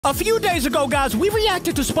A few days ago, guys, we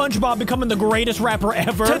reacted to SpongeBob becoming the greatest rapper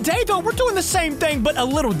ever. Today, though, we're doing the same thing, but a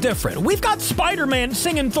little different. We've got Spider-Man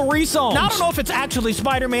singing 3 songs. Now, I don't know if it's actually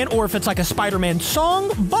Spider-Man or if it's like a Spider-Man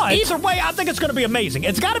song, but either way, I think it's gonna be amazing.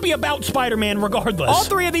 It's gotta be about Spider-Man regardless. All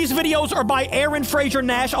 3 of these videos are by Aaron Fraser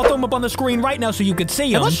Nash. I'll throw them up on the screen right now so you can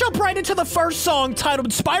see them. And let's jump right into the first song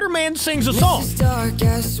titled Spider-Man Sings a Song. Dark,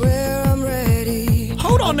 I swear I'm ready.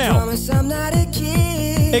 Hold on now. I'm not a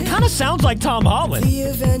kid. It kind of sounds like Tom Holland. The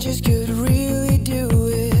Avengers could really do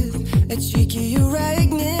with a cheeky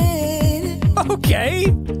arachnid. Okay.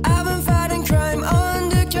 I've been fighting crime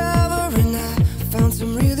undercover and I found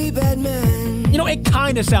some really bad men. You know, it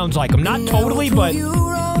kind of sounds like him. Not totally, but... You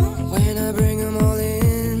wrong when I bring them all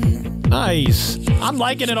in. Nice. I'm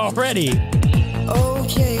liking it already.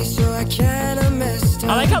 Okay, so I kinda messed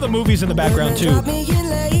up. I like how the movie's in the background, too.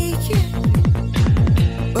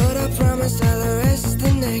 But I promise I'll arrest the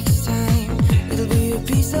next time. It'll be a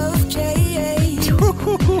piece of cake.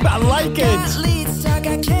 I like it.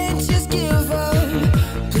 I can't just give up.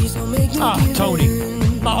 Please don't make me give Tony.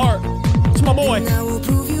 in. My heart. It's my boy. And I will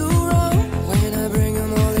prove you wrong when I bring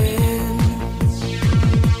them all in.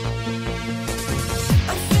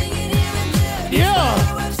 I'm singing here and there. Yeah.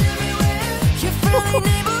 Your friendly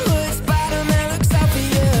neighborhood Spider-Man looks out for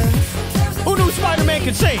you. Who knew Spider-Man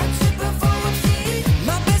could sing?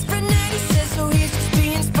 My best friend Eddie says so he's just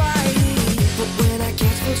being Spidey. But when I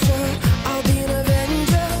catch for sure, I'll be an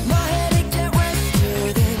Avenger. My headache get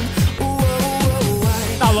rested then.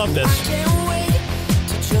 I love this. I can't wait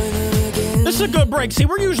to join them again. This is a good break. See,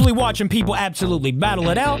 we're usually watching people absolutely battle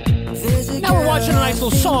it out. Now we're watching a nice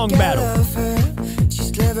little song battle.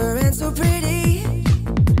 She's clever and so pretty.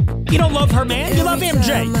 You don't love her, man. You love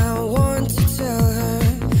MJ. I want to tell her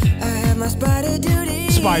I have my spider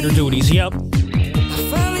duties. Spider duties, yep. I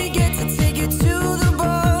finally get to take you to the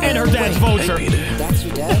bar. And her dad's vulture. Hey, Peter. That's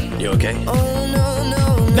your dad? You okay? Oh,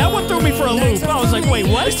 no. That one threw me for a loop. I was like, wait,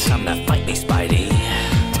 what? It's time to fight me, Spidey.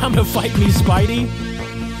 Time to fight me, Spidey.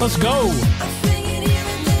 Let's go. I'm singing here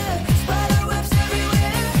and there. Spider webs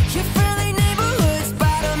everywhere. Your friendly neighborhood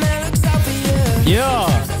Spider-Man looks out for you. Yeah.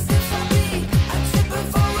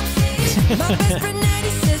 My best friend Eddie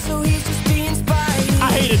says so he's just being Spidey.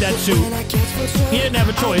 I hated that suit. He didn't have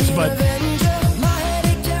a choice, but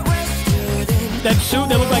that suit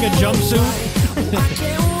that looked like a jumpsuit. I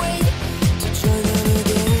can't wait to join them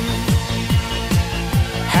again.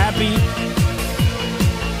 Happy.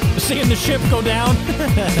 Seeing the ship go down.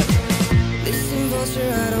 Listen,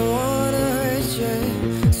 vulture, I don't wanna hurt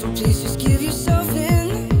you, so please just give yourself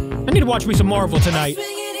in. I need to watch me some Marvel tonight.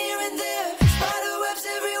 Swinging here and there, spider webs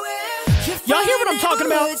everywhere. Y'all hear what I'm talking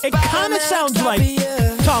about? It kind of sounds like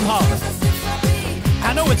Tom Holland.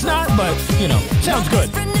 I know it's not, but, you know, sounds good.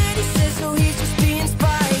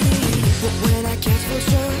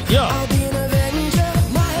 Yeah. I'll be an Avenger.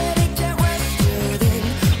 My headache get rested then.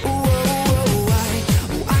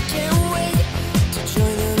 I can't wait to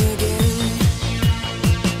join them again.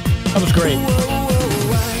 That was great. I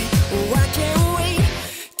can't wait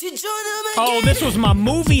to join them again. Oh, this was my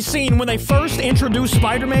movie scene when they first introduced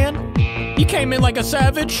Spider-Man. He came in like a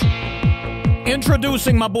savage,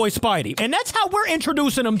 introducing my boy Spidey. And that's how we're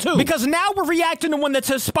introducing him too. Because now we're reacting to one that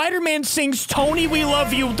says Spider-Man sings Tony, We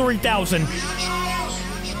Love You 3000.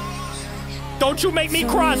 Don't you make me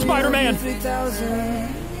cry, Spider-Man.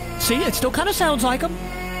 See, it still kind of sounds like him.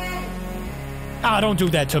 Ah, don't do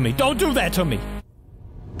that to me. Don't do that to me.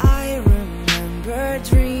 I remember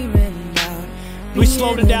dreaming about We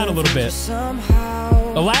slowed it down a little bit.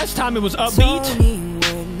 somehow. The last time it was upbeat. Tony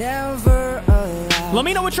would never allow. Let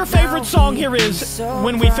me know what your favorite song here is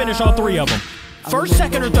when we finish all 3 of them. First,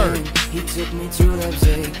 second, or third. He took me to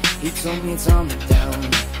Leipzig. He told me to calm it down.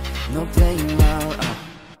 No playing loud.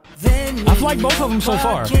 Then I've liked both of them so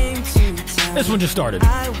far. This one just started.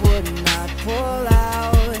 I would not pull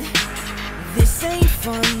out. This ain't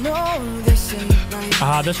fun, no, this ain't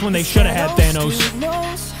right. This one they should have had Thanos.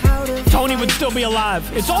 Tony would still be alive.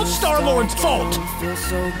 It's all Star-Lord's fault.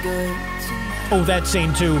 Oh, that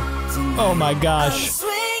scene too. Oh my gosh.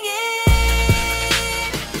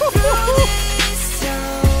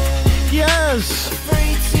 Yes.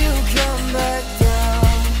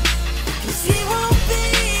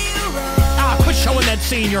 Quit showing that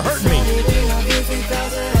scene. You're hurting me.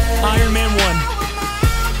 Iron Man 1.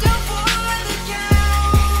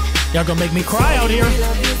 Y'all gonna make me cry out here.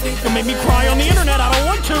 Gonna make me cry on the internet. I don't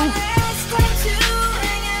want to.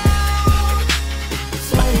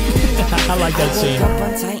 I like that scene. Up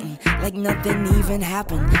on Titan, like nothing even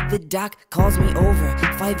happened. The doc calls me over.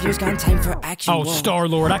 5 years gone, time for action. Oh, Whoa.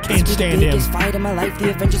 Star-Lord, I can't This be stand the him. biggest fight of my life.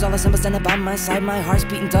 The Avengers all assemble, standing by my side. My heart's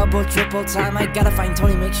beating double, triple time. I gotta find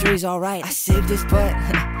Tony, make sure he's alright. I saved his butt,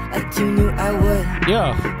 like you knew I would.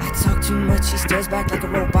 Yeah. I talk too much, he stares back like a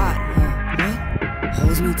robot. What?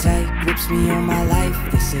 Holds me tight, grips me on my life.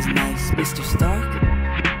 This is nice, Mr. Stark.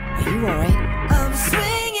 Are you alright? I'm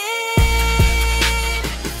swinging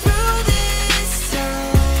through this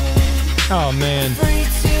town. Oh, man. Free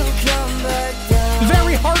to come back down.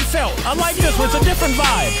 Very heartfelt. I like this one. It's a different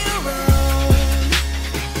vibe.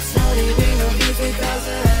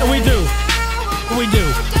 We do. We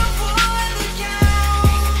do.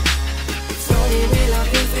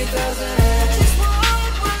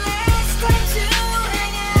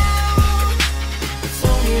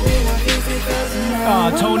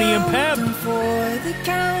 Tony and Pep.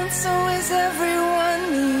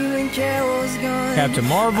 Captain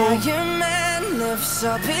Marvel.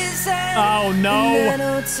 Oh no.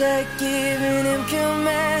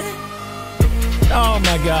 Oh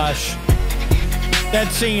my gosh.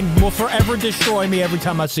 That scene will forever destroy me every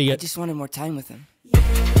time I see I it. just wanted more time with him.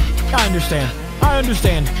 I understand. I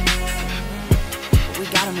understand. We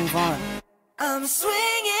gotta move on. I'm swinging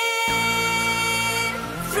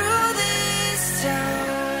through this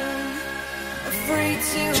town, afraid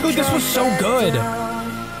to Dude, this was so good.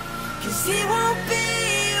 'Cause he won't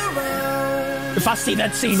be around. If I see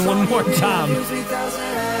that scene one more time.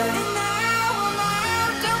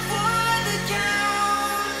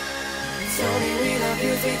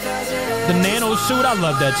 The nano suit, I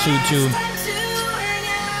love that suit too.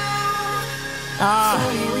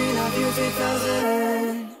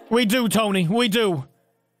 We do, Tony. We do.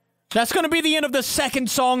 That's going to be the end of the second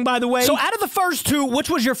song, by the way. So out of the first two, which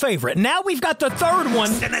was your favorite? Now we've got the third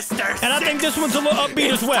one, and I think this one's a little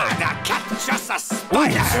upbeat as well. Ooh,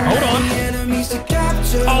 hold on.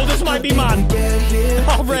 Oh, this might be mine.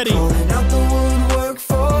 Already. Woo.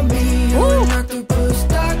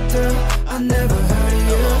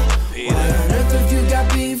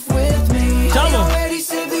 Tell him.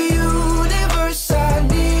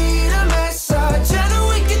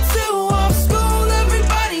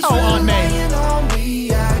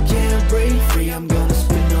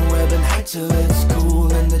 Till it's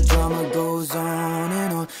cool and the drama goes on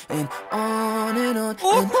and on and on and on.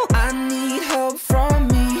 And I need help from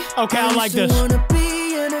me. Okay, I like this. Wanna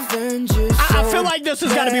be an Avenger, I feel like this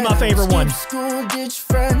has got to be my favorite one. School ditch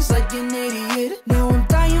friends like an idiot. Now I'm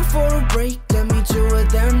dying for a break. Let me chill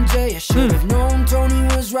with MJ. I should have known Tony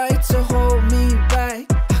was right to hold me back.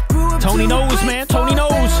 I grew up Tony knows, man. Tony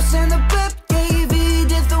knows.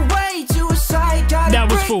 That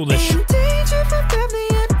was foolish.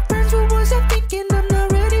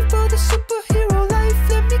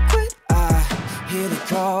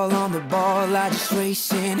 Call on the ball, I just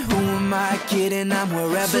racing. Who am I kidding? I'm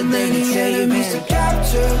wherever they say to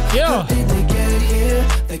capture. Yeah. Did they get here?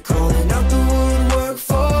 They calling out the woodwork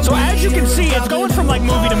for So as you can see, it's going from like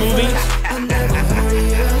movie to movie.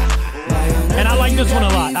 And I like this one a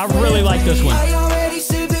lot. I really like this one.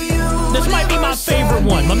 This might be my favorite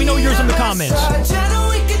one. Let me know yours in the comments.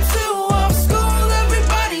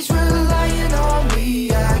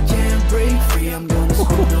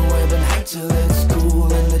 Till it's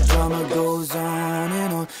cool and the drama goes on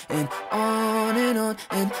and on and on and on,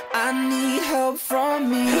 and I need help from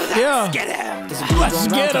me. Yeah. Let's get him. Let's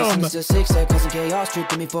get him.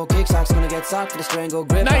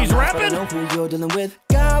 Now he's rapping.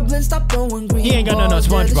 He ain't got none of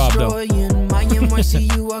SpongeBob though.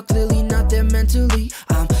 You are clearly not there mentally.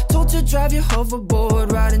 I'm told to drive your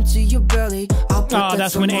hoverboard right into your belly. Oh,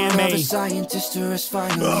 that's when anime. Scientist or is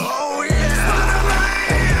finally. Oh yeah.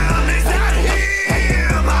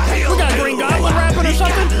 We got Green Goblin rapping or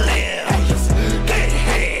something?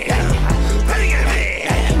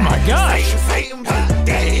 Oh my gosh.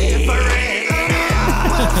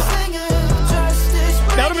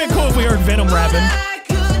 That would have been cool if we heard Venom rapping.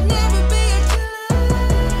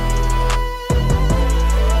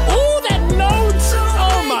 Ooh, that note!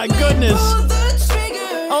 Oh my goodness.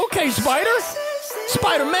 Okay,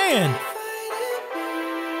 Spider-Man.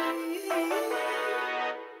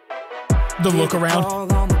 The look around.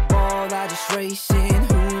 Racing,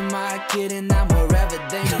 who am I kidding? I'm wherever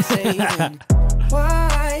they say.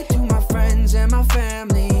 Why do my friends and my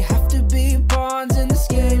family have to be pawns in the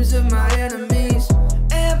schemes of my enemies?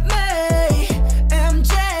 Aunt May,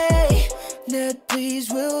 MJ, Ned, please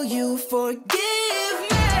will you forgive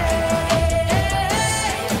me?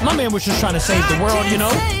 My man was just trying to save the world, you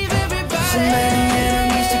know? So many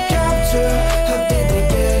enemies to capture. How did they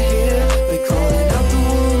get here? They calling out the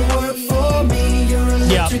woodwork for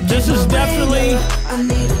is definitely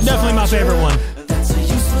my favorite one. That's a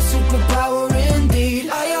useful superpower indeed.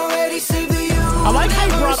 I already saved the universe. I like how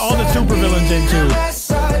he brought all the supervillains in too.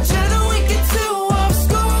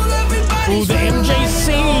 Ooh, the MJ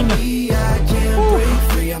scene.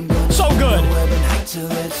 Ooh. So good.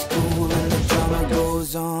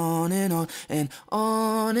 On and on and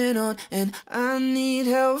on and on, and I need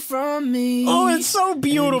help from me. Oh, it's so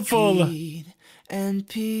beautiful. And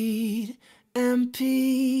Pete, and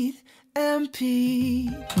Pete, and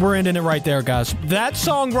Pete. We're ending it right there, guys. That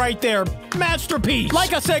song right there, masterpiece.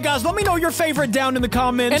 Like I said, guys, let me know your favorite down in the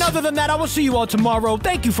comments. And other than that, I will see you all tomorrow.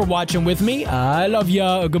 Thank you for watching with me. I love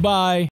ya. Goodbye.